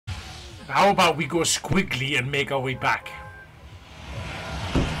How about we go squiggly and make our way back?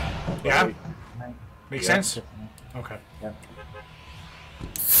 Yeah? Right. Makes Yeah, sense? definitely. Okay. Yeah.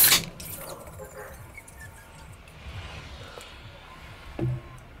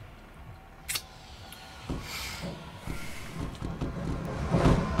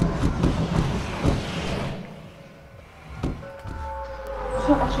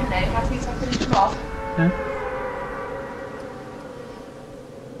 So what's your name? I think I finished them off. Yeah.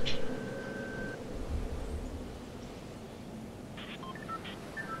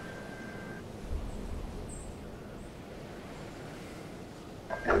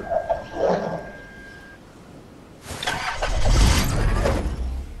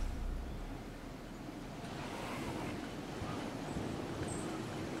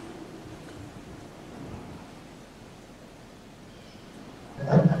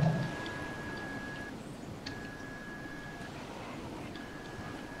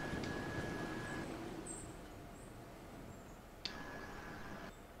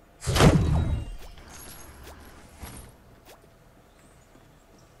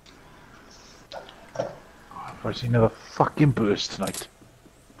 I've seen another fucking burst tonight.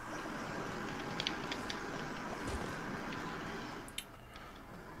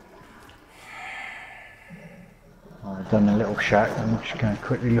 I've done a little shack. I'm just going to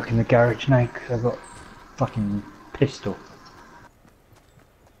quickly look in the garage now because I've got a fucking pistol.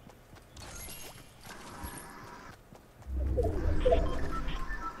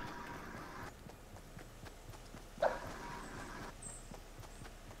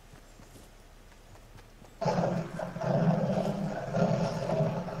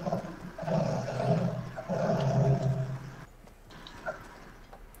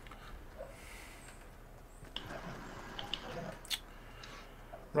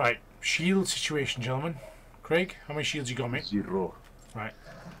 Right. Shield situation, gentlemen. Craig, how many shields you got, mate? 0. Right.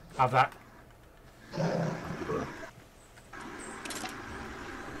 Have that.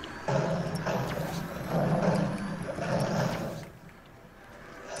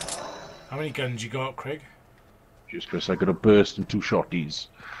 How many guns you got, Craig? Just because I got a burst and 2 shotties.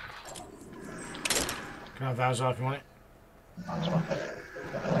 Can I have that as well if you want it? That's one.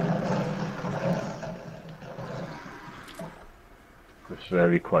 It's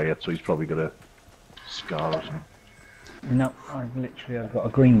very quiet, so he's probably got a scar or something. No, I've got a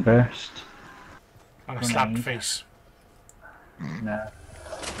green burst. And a slapped Grenade. face. No.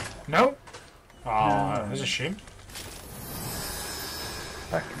 No? Oh, No. that's a shame.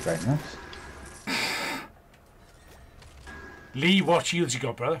 That could be very nice. Lee, what shields you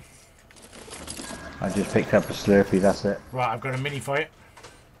got, brother? I just picked up a Slurpee, that's it. Right, I've got a mini for you.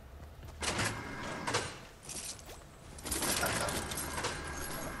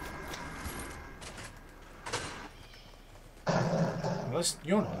 Well,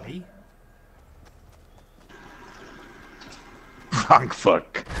 you're not Lee. Thank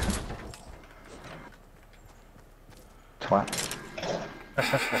fuck. Twat.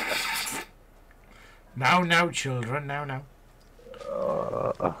 Now, children, now.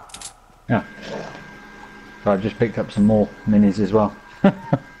 Yeah. So I've just picked up some more minis as well.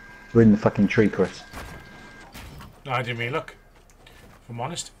 We're in the fucking tree, Chris. No, I didn't really look, if I'm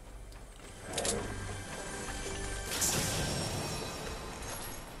honest.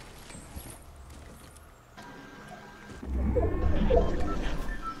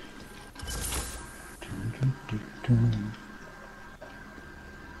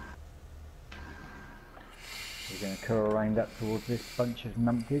 We're going to curl around up towards this bunch of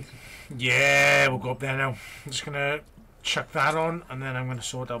numpties. Yeah, we'll go up there now. I'm just gonna chuck that on, and then I'm gonna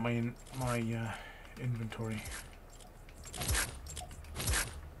sort out my inventory. There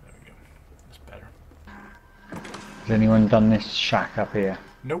we go. That's better. Has anyone done this shack up here?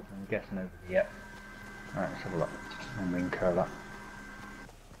 Nope. I'm guessing over here. Yep. Alright, let's have a look. And we can curl up.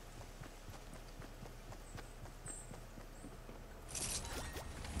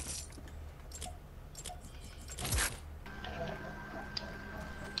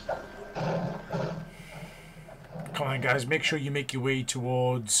 Come on, guys. Make sure you make your way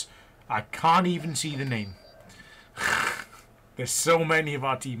towards. I can't even see the name. There's so many of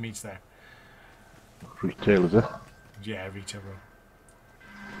our teammates there. Retail, is it? Yeah, retail bro.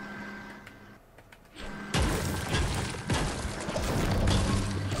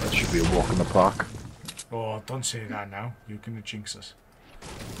 That should be a walk in the park. Oh, don't say that now. You're gonna jinx us.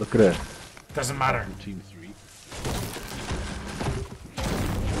 Look at it. Doesn't matter. Team 3.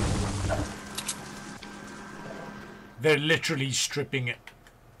 They're literally stripping it.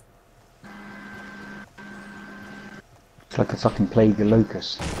 It's like a fucking plague of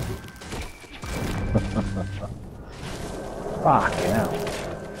locusts. Fucking hell.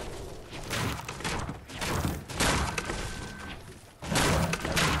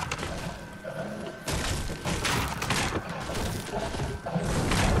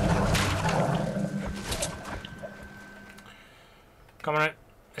 Come on,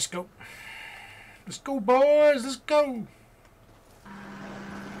 let's go. Let's go, boys. Let's go.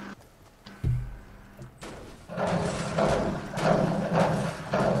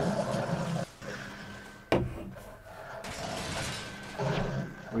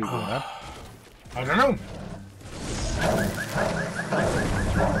 Where are you going, man? I don't know.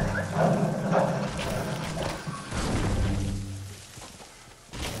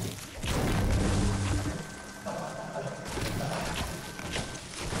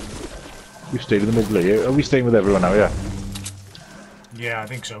 You stayed in the middle here. Are we staying with everyone now, yeah? Yeah, I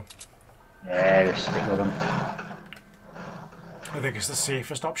think so. Yeah, just stick with them. I think it's the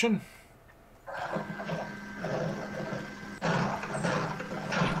safest option.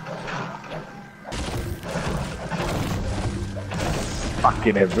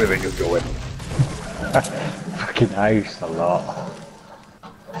 Fucking everything is going. Fucking house a lot.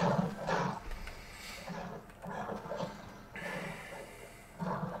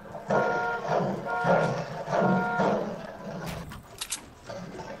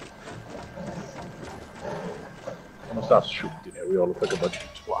 I'm gonna start shooting here. We all look like a bunch of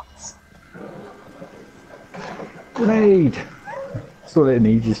twats. Grenade! That's all it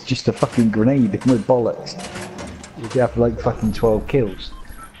needs is just a fucking grenade with bollocks. You'd have like fucking 12 kills.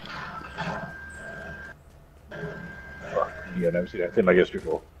 Yeah, I've never seen anything like this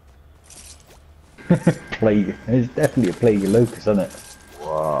before. Plague. It's definitely a plague of locusts, isn't it?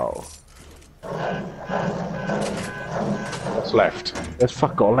 Wow. What's left? There's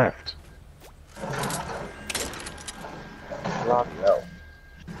fuck all left. Bloody hell.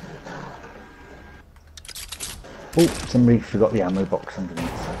 Oh, somebody forgot the ammo box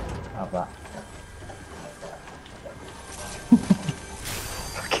underneath. Have that.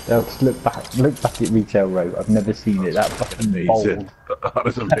 Now just look back at Retail Row. I've never seen it that fucking bold. Amazing. That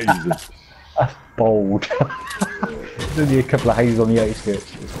is amazing. That's bold. There's only a couple of houses on the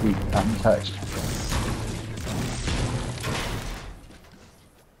outskirts which we haven't touched.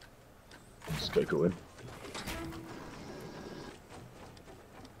 Just gotta go in.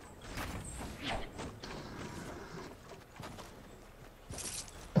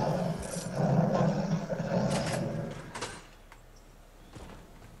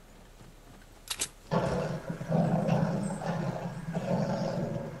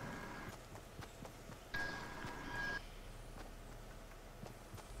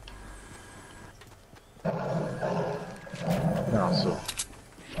 So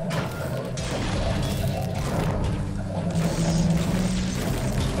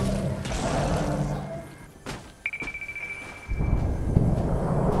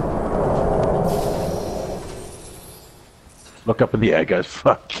look up in the air, guys.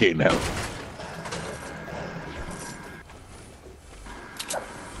 Fucking hell.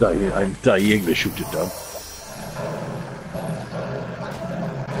 I'm dying to shoot it down.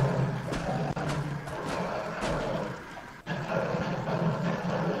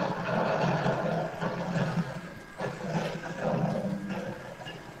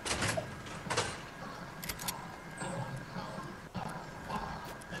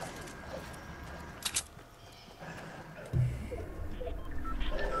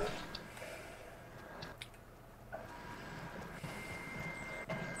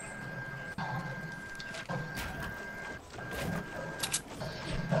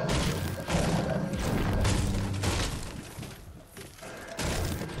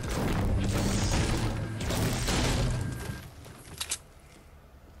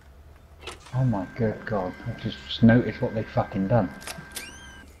 Oh my good god, I've just noticed what they fucking done.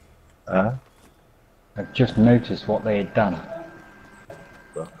 Huh? I've just noticed what they had done.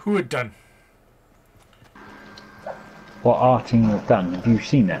 Who had done? What our team have done, have you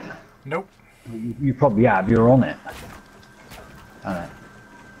seen it? Nope. You probably have, you're on it. I know.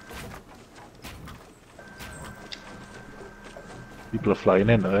 People are flying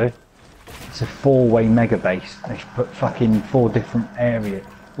in, are they? It's a 4-way mega base. They've put fucking 4 different areas,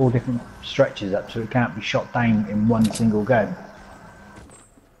 4 different stretches up so it can't be shot down in one single go.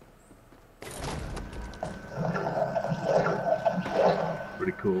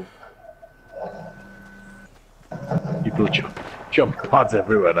 Pretty cool. People jump pads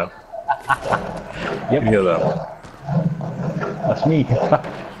everywhere now. Yep. You hear that? That's me.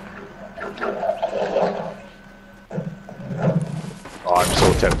 Oh, I'm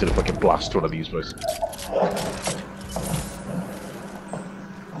so tempted to fucking blast one of these boys.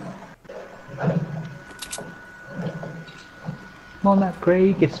 Come on that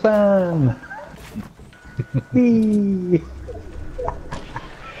Craig, it's fun! Whee!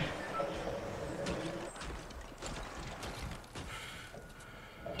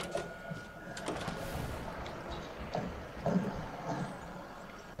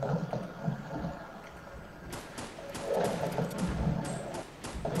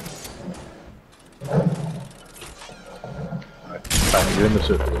 Bang, you're in the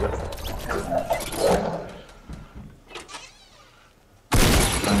circle, yeah?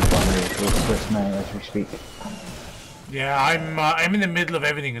 I'm finally towards this now as we speak. Yeah, I'm in the middle of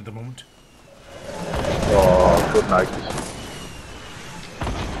everything at the moment. Oh, good night.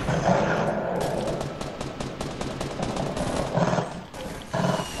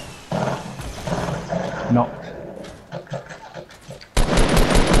 Knocked.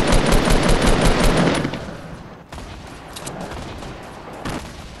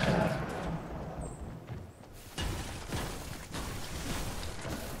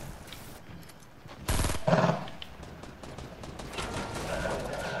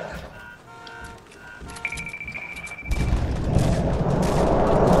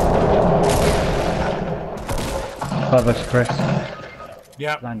 Above us, Chris.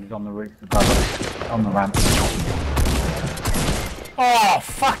 Yeah. Landed on the roof above us, on the ramp. Oh,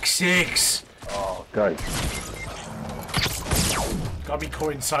 fuck's sakes! Oh, guys. Got me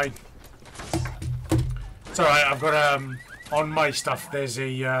caught inside. It's alright, I've got on my stuff there's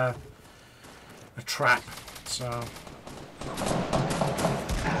a trap, so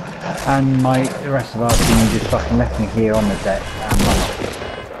And the rest of our team just fucking left me here on the deck and run off.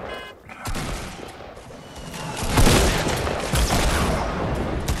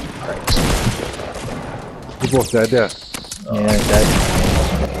 You're both dead, yeah? Yeah, dead.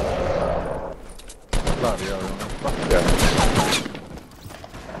 Bloody hell. Yeah.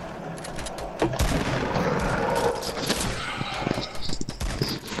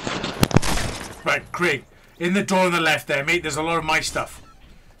 right, Craig, in the door on the left there, mate, there's a lot of my stuff.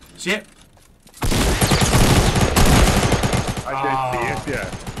 See it? I did see it, yeah.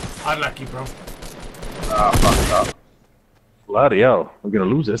 Unlucky, bro. Ah, fuck that. Bloody hell. We're gonna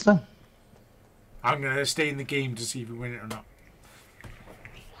lose this then. I'm gonna stay in the game to see if we win it or not.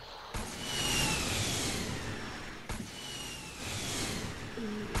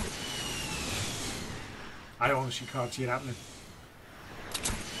 I honestly can't see it happening.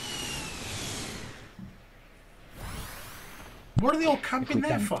 What are they all camping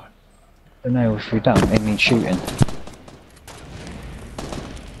there for? I don't know if we've done. It means shooting.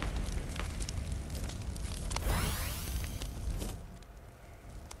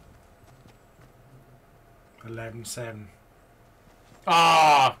 $11-7.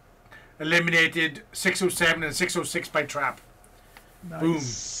 Ah! Eliminated 607 and 606 by trap. Nice. Boom.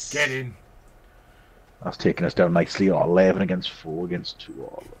 Get in. That's taking us down nicely. 11 against 4 against 2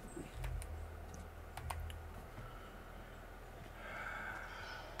 all.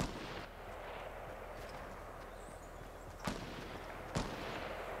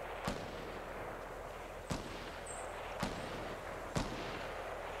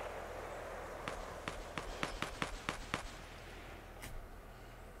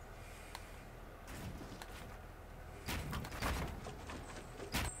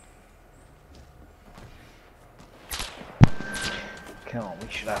 Come on,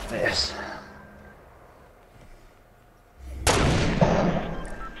 we should have this.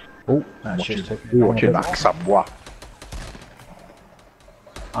 Oh, that's just took me. Watching that somewhat.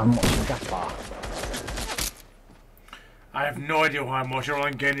 I'm watching gas bar. I have no idea why I'm watching. All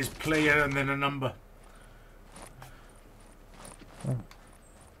I'm getting is player and then a number.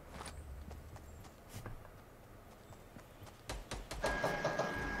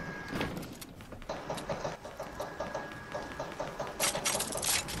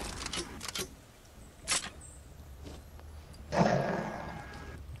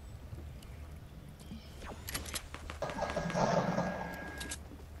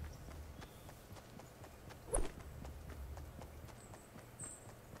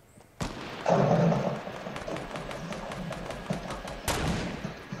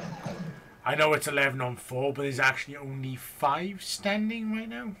 I know it's 11-4, but there's actually only 5 standing right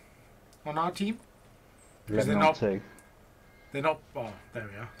now on our team. Because they're not. Two. They're not. Oh, there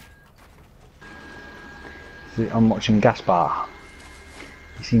we are. See, I'm watching gas bar.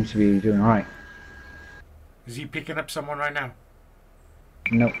 He seems to be doing alright. Is he picking up someone right now?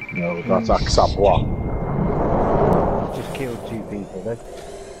 Nope. No, that's Aksamwa. Just killed 2 people though.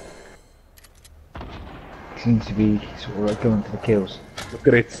 Seems to be sort of like going for the kills. Look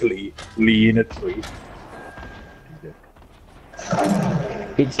at it, Lee in a tree.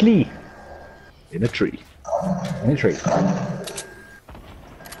 It's Lee. In a tree. In a tree.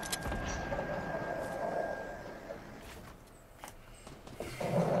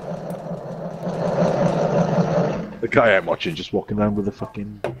 The guy I'm watching just walking around with a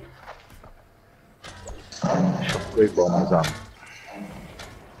fucking shockwave bomb in his hand.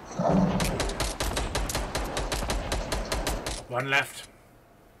 One left.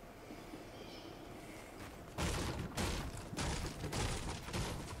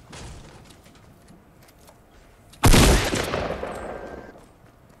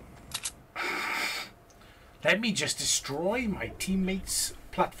 Let me just destroy my teammate's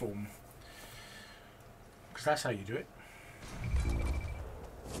platform. Because that's how you do it.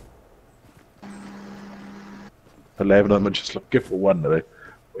 11 of them are just looking for one, are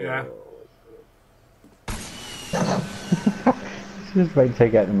they? Yeah. Just wait to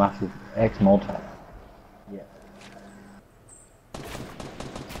take out the massive X mod. Yeah.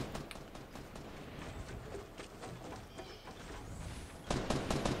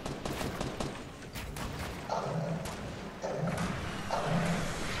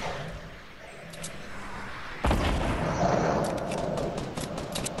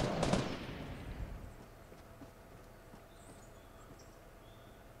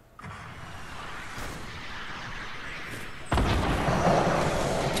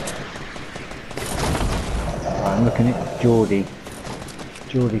 I'm looking at Geordie.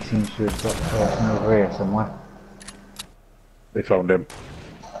 Geordie seems to have got a person over here somewhere. They found him.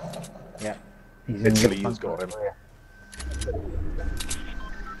 Yeah. He's Italy in has got him.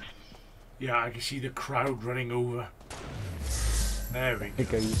 Yeah, I can see the crowd running over. There we There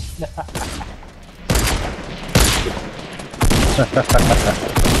go. goes.